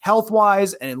 But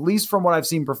health-wise, and at least from what I've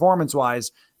seen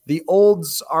performance-wise, the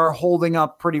olds are holding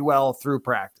up pretty well through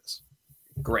practice.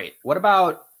 Great. What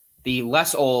about the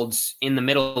less olds in the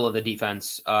middle of the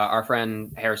defense? Our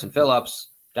friend Harrison Phillips,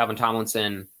 Dalvin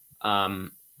Tomlinson.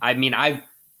 I mean, I've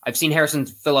I've seen Harrison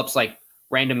Phillips like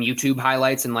random YouTube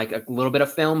highlights and like a little bit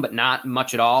of film, but not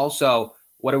much at all. So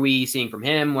what are we seeing from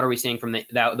him? What are we seeing from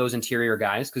those interior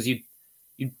guys? Because you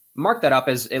mark that up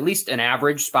as at least an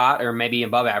average spot or maybe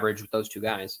above average with those two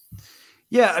guys.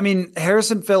 Yeah, I mean,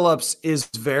 Harrison Phillips is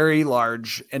very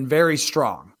large and very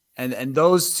strong. And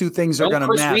those two things are going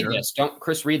to matter. Don't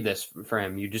Chris read this for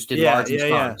him. You just did large and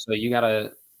strong. Yeah. So you got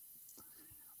to.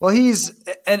 Well, he's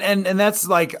and that's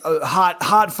like a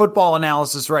hot football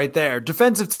analysis right there.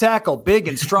 Defensive tackle, big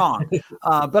and strong,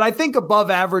 but I think above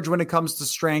average when it comes to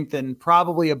strength, and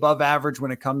probably above average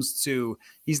when it comes to,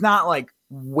 he's not like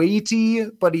weighty,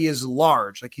 but he is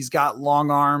large. Like he's got long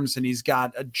arms and he's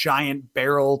got a giant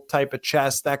barrel type of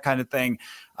chest, that kind of thing.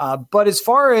 But as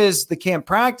far as the camp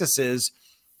practices,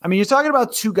 I mean, you're talking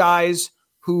about two guys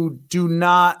who do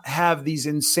not have these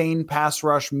insane pass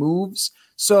rush moves.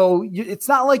 So it's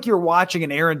not like you're watching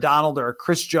an Aaron Donald or a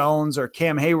Chris Jones or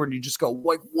Cam Hayward and you just go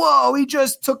like, whoa, he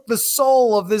just took the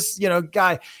soul of this,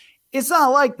 guy. It's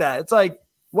not like that. It's like,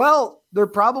 well, they're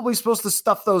probably supposed to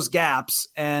stuff those gaps,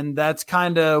 and that's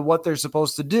kind of what they're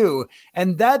supposed to do.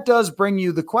 And that does bring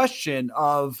you the question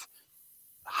of,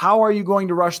 how are you going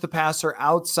to rush the passer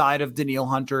outside of Danielle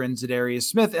Hunter and Za'Darius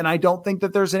Smith? And I don't think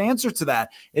that there's an answer to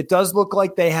that. It does look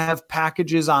like they have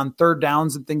packages on third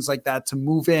downs and things like that to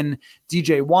move in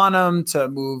DJ Wanham, to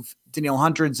move Danielle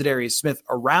Hunter and Za'Darius Smith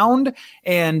around.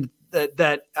 And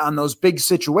that on those big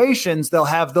situations, they'll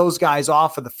have those guys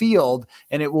off of the field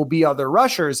and it will be other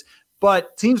rushers.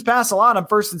 But teams pass a lot on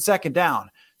first and second down.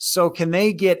 So can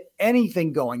they get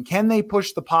anything going? Can they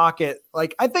push the pocket?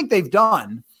 Like I think they've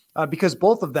done. Because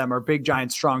both of them are big,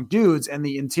 giant, strong dudes, and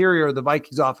the interior of the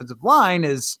Vikings offensive line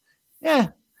is,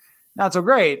 not so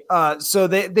great. So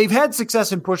they've had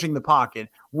success in pushing the pocket.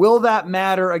 Will that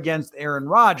matter against Aaron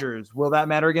Rodgers? Will that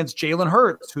matter against Jalen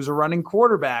Hurts, who's a running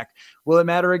quarterback? Will it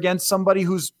matter against somebody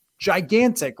who's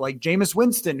gigantic like Jameis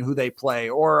Winston, who they play,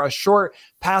 or a short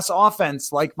pass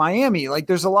offense like Miami? Like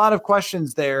there's a lot of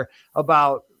questions there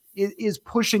about, is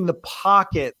pushing the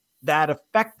pocket that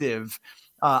effective?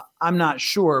 I'm not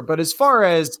sure, but as far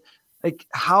as like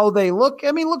how they look,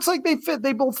 I mean, looks like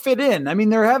they both fit in. I mean,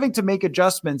 they're having to make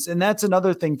adjustments. And that's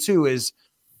another thing too, is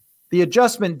the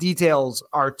adjustment details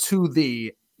are to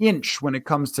the inch when it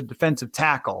comes to defensive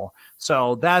tackle.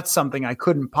 So that's something I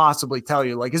couldn't possibly tell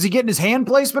you. Like, is he getting his hand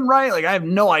placement right? Like I have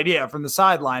no idea from the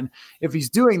sideline if he's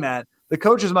doing that. The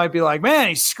coaches might be like, man,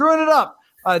 he's screwing it up.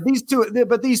 These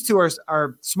two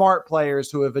are smart players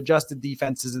who have adjusted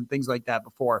defenses and things like that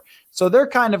before. So they're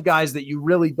kind of guys that you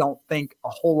really don't think a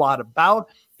whole lot about.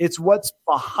 It's what's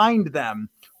behind them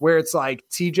where it's like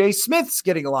TJ Smith's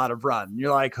getting a lot of run.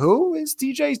 You're like, who is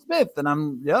TJ Smith?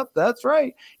 And yep, that's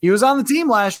right. He was on the team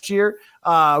last year.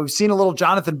 We've seen a little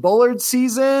Jonathan Bullard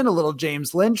season, a little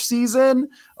James Lynch season,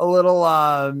 a little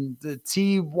the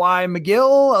T.Y.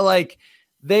 McGill, like,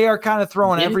 they are kind of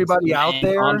throwing everybody out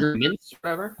there. Andre Mintz,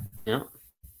 whatever. Yeah.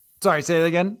 Sorry, say it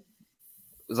again.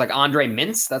 It was like Andre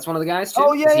Mintz. That's one of the guys too.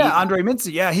 Oh yeah. Andre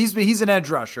Mintz. Yeah, he's an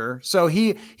edge rusher. So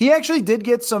he actually did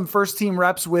get some first team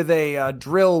reps with a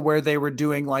drill where they were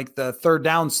doing like the third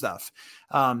down stuff.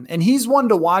 And he's one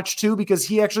to watch too, because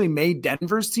he actually made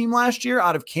Denver's team last year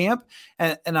out of camp.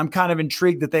 And I'm kind of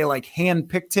intrigued that they like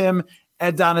handpicked him.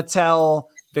 Ed Donatel,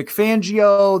 Vic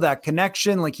Fangio, that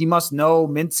connection, like he must know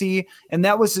Mincy. And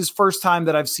that was his first time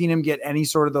that I've seen him get any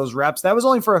sort of those reps. That was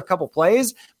only for a couple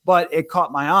plays, but it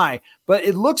caught my eye. But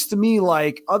it looks to me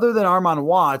like other than Armon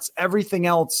Watts, everything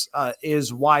else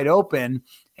is wide open.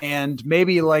 And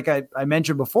maybe like I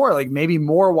mentioned before, like maybe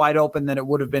more wide open than it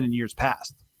would have been in years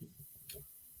past.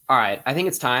 All right. I think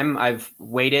it's time. I've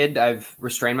waited. I've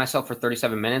restrained myself for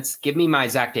 37 minutes. Give me my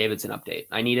Zach Davidson update.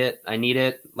 I need it.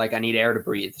 Like I need air to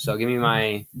breathe. So give me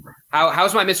my,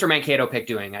 how's my Mr. Mankato pick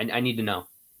doing? I need to know.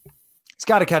 He's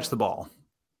got to catch the ball.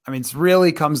 I mean, it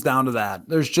really comes down to that.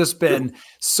 There's just been,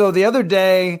 so the other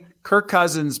day, Kirk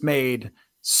Cousins made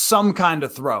some kind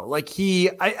of throw. Like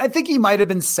I think he might've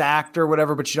been sacked or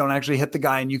whatever, but you don't actually hit the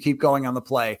guy and you keep going on the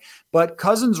play. But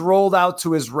Cousins rolled out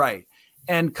to his right.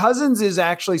 And Cousins is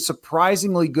actually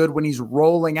surprisingly good when he's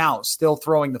rolling out, still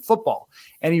throwing the football.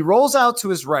 And he rolls out to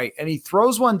his right and he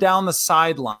throws one down the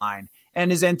sideline.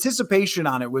 And his anticipation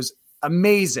on it was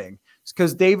amazing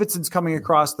because Davidson's coming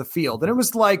across the field. And it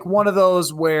was like one of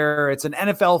those where it's an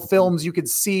NFL films. You could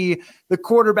see the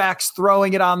quarterbacks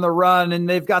throwing it on the run and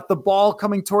they've got the ball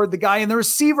coming toward the guy and the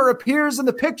receiver appears in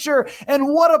the picture. And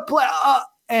what a play.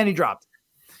 And he dropped.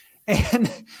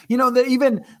 And,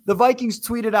 even the Vikings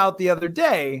tweeted out the other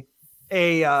day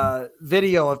a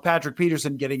video of Patrick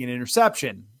Peterson getting an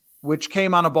interception. which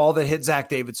came on a ball that hit Zach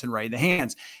Davidson right in the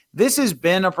hands. This has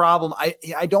been a problem.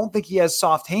 I don't think he has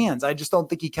soft hands. I just don't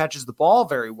think he catches the ball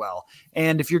very well.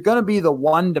 And if you're going to be the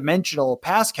one-dimensional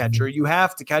pass catcher, you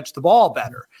have to catch the ball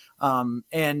better.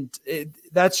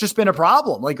 That's just been a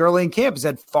problem. Like early in camp, he's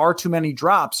had far too many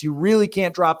drops. You really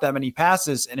can't drop that many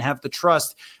passes and have the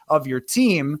trust of your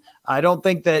team. I don't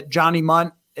think that Johnny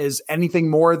Mundt is anything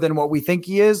more than what we think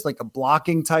he is, like a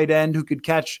blocking tight end who could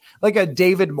catch, like a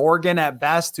David Morgan at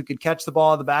best, who could catch the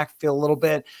ball in the backfield a little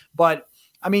bit. But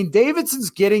I mean, Davidson's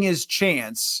getting his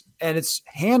chance and it's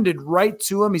handed right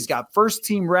to him. He's got first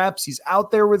team reps. He's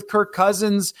out there with Kirk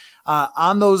Cousins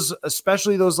on those,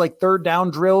 especially those like third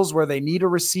down drills where they need a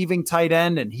receiving tight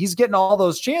end, and he's getting all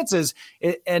those chances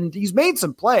and he's made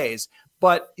some plays,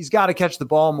 but he's got to catch the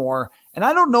ball more. And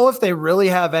I don't know if they really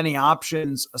have any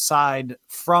options aside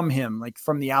from him, like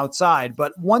from the outside.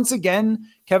 But once again,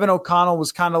 Kevin O'Connell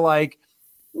was kind of like,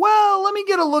 well, let me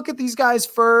get a look at these guys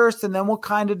first, and then we'll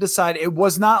kind of decide. It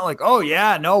was not like, oh,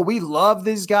 yeah, no, we love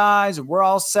these guys, and we're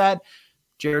all set.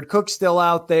 Jared Cook's still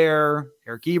out there.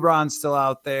 Eric Ebron's still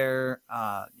out there.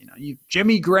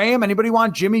 Jimmy Graham. Anybody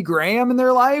want Jimmy Graham in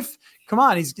their life? Come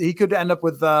on, he could end up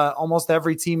with almost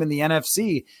every team in the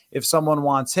NFC if someone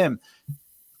wants him.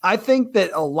 I think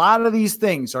that a lot of these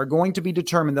things are going to be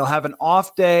determined. They'll have an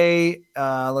off day.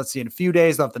 Let's see, in a few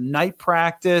days, they'll have the night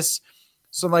practice.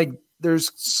 So, like,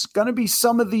 there's going to be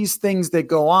some of these things that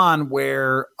go on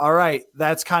where, all right,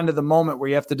 that's kind of the moment where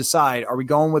you have to decide, are we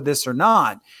going with this or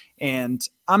not? And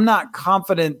I'm not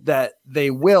confident that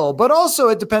they will, but also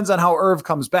it depends on how Irv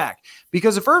comes back,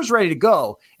 because if Irv's ready to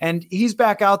go and he's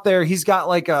back out there, he's got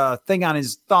like a thing on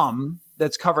his thumb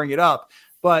that's covering it up.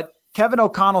 But Kevin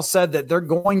O'Connell said that they're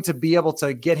going to be able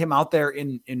to get him out there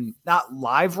in not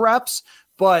live reps,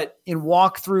 but in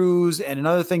walkthroughs and in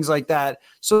other things like that.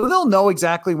 So they'll know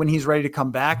exactly when he's ready to come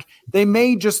back. They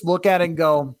may just look at it and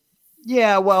go,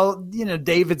 yeah, well,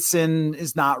 Davidson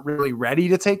is not really ready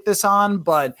to take this on.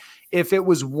 But if it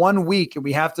was 1 week and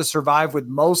we have to survive with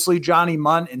mostly Johnny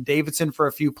Mundt and Davidson for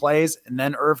a few plays, and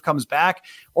then Irv comes back,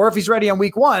 or if he's ready on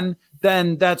week 1,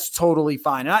 then that's totally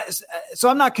fine. So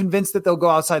I'm not convinced that they'll go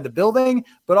outside the building,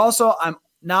 but also I'm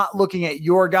not looking at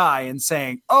your guy and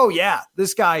saying, oh yeah,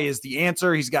 this guy is the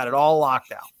answer. He's got it all locked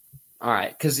down. All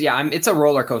right. Cause it's a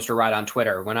roller coaster ride on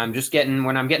Twitter when I'm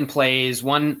getting plays,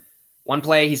 one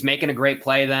play, he's making a great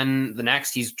play. Then the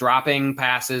next he's dropping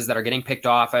passes that are getting picked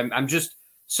off. I'm just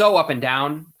so up and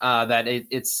down that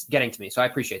it's getting to me. So I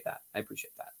appreciate that.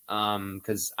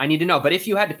 Cause I need to know, but if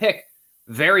you had to pick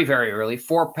very, very early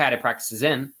 4 padded practices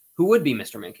in, who would be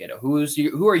Mr. Mankato?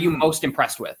 Who are you most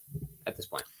impressed with at this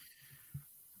point?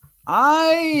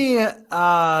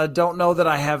 I don't know that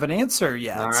I have an answer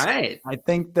yet. All right. I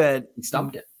think that you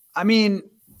stumped it. I mean,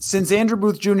 since Andrew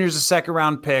Booth Jr. is a second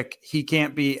round pick, he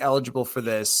can't be eligible for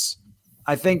this.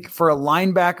 I think for a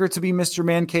linebacker to be Mr.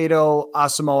 Mankato,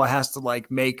 Asamoah has to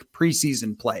make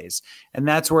preseason plays. And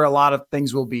that's where a lot of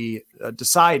things will be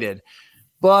decided.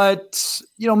 But,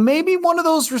 maybe one of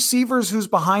those receivers who's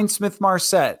behind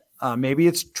Smith-Marsette. Maybe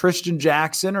it's Tristan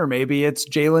Jackson or maybe it's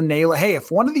Jalen Nailor. Hey,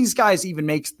 if one of these guys even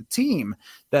makes the team,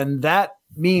 then that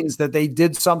means that they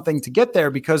did something to get there,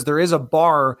 because there is a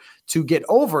bar to get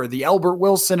over. The Albert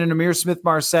Wilson and Amir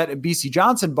Smith-Marsette and BC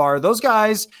Johnson bar, those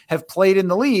guys have played in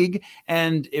the league.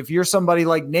 And if you're somebody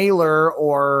like Nailor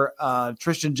or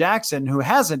Tristan Jackson who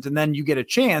hasn't, and then you get a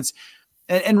chance,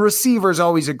 and receiver is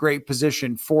always a great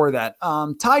position for that.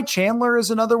 Ty Chandler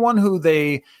is another one who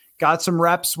they got some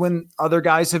reps when other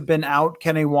guys have been out.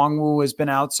 Kenny Nwangwu has been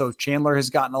out, so Chandler has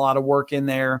gotten a lot of work in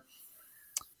there.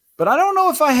 But I don't know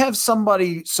if I have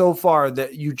somebody so far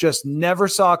that you just never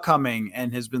saw coming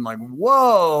and has been like,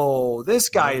 whoa, this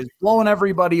guy is blowing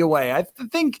everybody away. I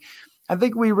think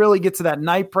we really get to that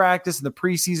night practice and the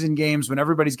preseason games when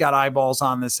everybody's got eyeballs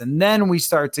on this, and then we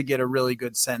start to get a really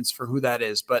good sense for who that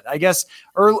is. But I guess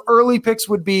early picks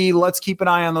would be, let's keep an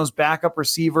eye on those backup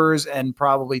receivers and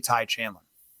probably Ty Chandler.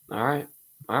 All right.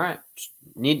 I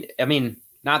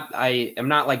am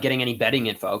not like getting any betting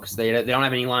info because they don't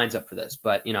have any lines up for this,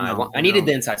 but I needed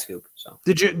the inside scoop. So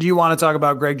do you want to talk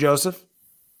about Greg Joseph?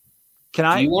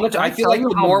 I feel like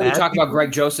the more we talk about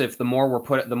Greg Joseph, the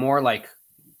more like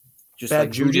just bad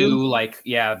like juju,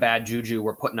 bad juju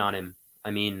we're putting on him.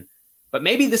 I mean, but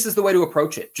maybe this is the way to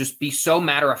approach it. Just be so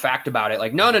matter of fact about it.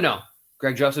 Like, no.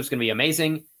 Greg Joseph's going to be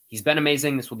amazing. He's been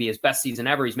amazing. This will be his best season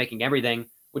ever. He's making everything,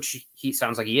 which he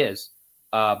sounds like he is.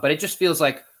 But it just feels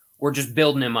like we're just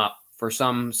building him up for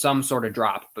some sort of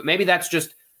drop. But maybe that's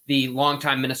just the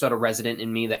longtime Minnesota resident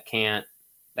in me that can't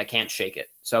shake it.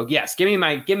 So yes, give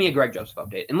me a Greg Joseph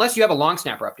update. Unless you have a long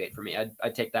snapper update for me,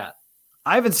 I'd take that.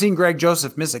 I haven't seen Greg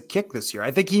Joseph miss a kick this year. I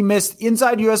think he missed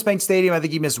inside US Bank Stadium. I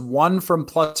think he missed one from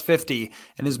plus 50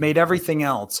 and has made everything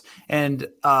else. And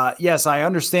yes, I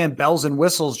understand bells and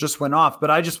whistles just went off,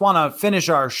 but I just want to finish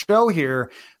our show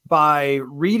here by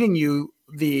reading you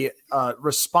the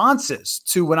responses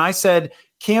to when I said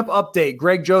camp update,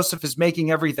 Greg Joseph is making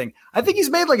everything. I think he's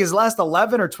made like his last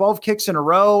 11 or 12 kicks in a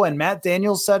row. And Matt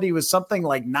Daniels said he was something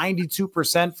like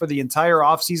 92% for the entire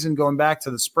offseason going back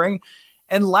to the spring.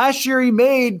 And last year he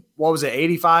made,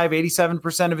 85,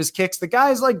 87% of his kicks. The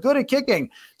guy's like good at kicking.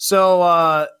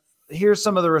 So here's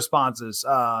some of the responses.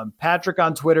 Patrick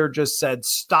on Twitter just said,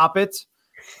 stop it.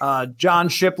 John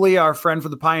Shipley, our friend for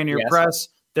the Pioneer Press,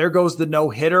 there goes the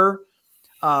no-hitter.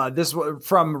 This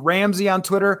from Ramsey on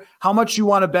Twitter. How much you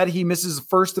want to bet he misses the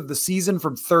first of the season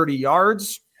from 30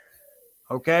 yards?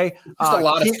 Okay. Just a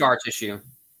lot of scar tissue.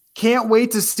 Can't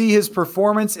wait to see his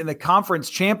performance in the conference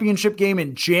championship game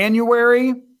in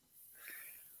January.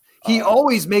 He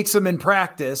always makes them in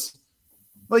practice.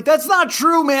 Like, that's not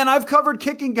true, man. I've covered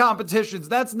kicking competitions.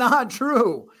 That's not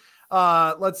true.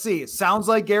 Let's see. Sounds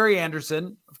like Gary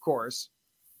Anderson, of course.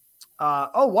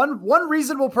 One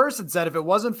reasonable person said if it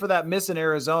wasn't for that miss in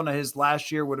Arizona, his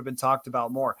last year would have been talked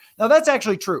about more. Now, that's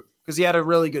actually true because he had a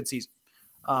really good season.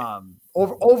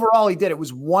 Overall, he did. It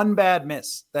was one bad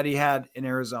miss that he had in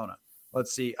Arizona.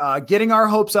 Let's see. Getting our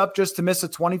hopes up just to miss a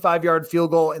 25-yard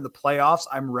field goal in the playoffs.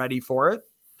 I'm ready for it.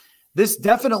 This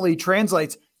definitely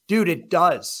translates. Dude, it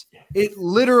does. It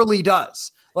literally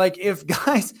does. Like, if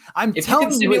guys, if you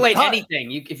can simulate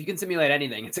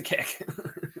anything, it's a kick.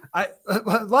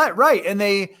 Right. And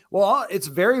it's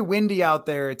very windy out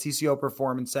there at TCO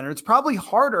Performance Center. It's probably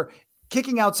harder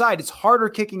kicking outside. It's harder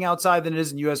kicking outside than it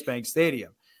is in US Bank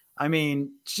Stadium. I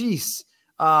mean, geez.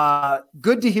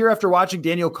 Good to hear after watching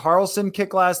Daniel Carlson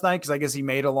kick last night, because I guess he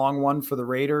made a long one for the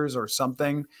Raiders or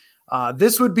something.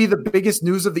 This would be the biggest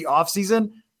news of the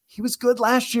offseason. He was good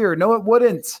last year. No, it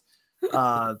wouldn't.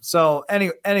 So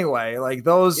anyway, like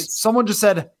those, someone just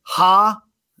said, ha.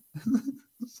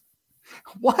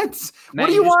 What? Matt, what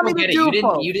do you want me to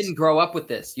do? You didn't grow up with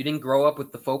this. You didn't grow up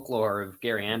with the folklore of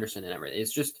Gary Anderson and everything.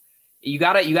 It's just, you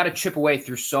gotta chip away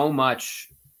through so much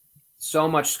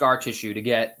scar tissue to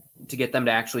get them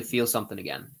to actually feel something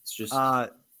again. It's just,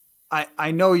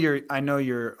 I know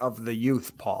you're of the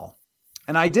youth, Paul.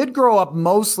 And I did grow up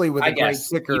mostly with a great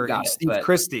kicker, Steve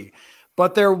Christie.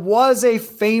 But there was a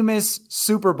famous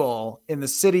Super Bowl in the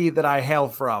city that I hail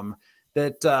from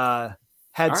that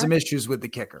had some issues with the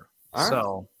kicker.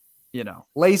 So,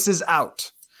 laces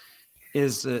out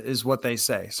is what they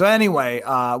say. So anyway,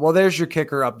 there's your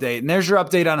kicker update. And there's your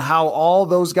update on how all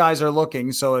those guys are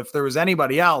looking. So if there was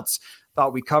anybody else,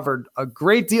 thought we covered a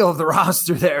great deal of the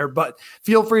roster there, but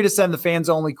feel free to send the fans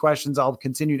only questions. I'll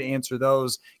continue to answer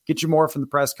those, get you more from the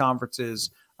press conferences.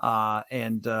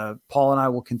 And Paul and I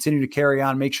will continue to carry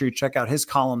on. Make sure you check out his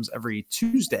columns every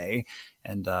Tuesday,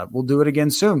 and we'll do it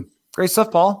again soon. Great stuff,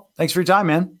 Paul. Thanks for your time,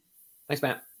 man. Thanks,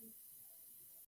 Matt.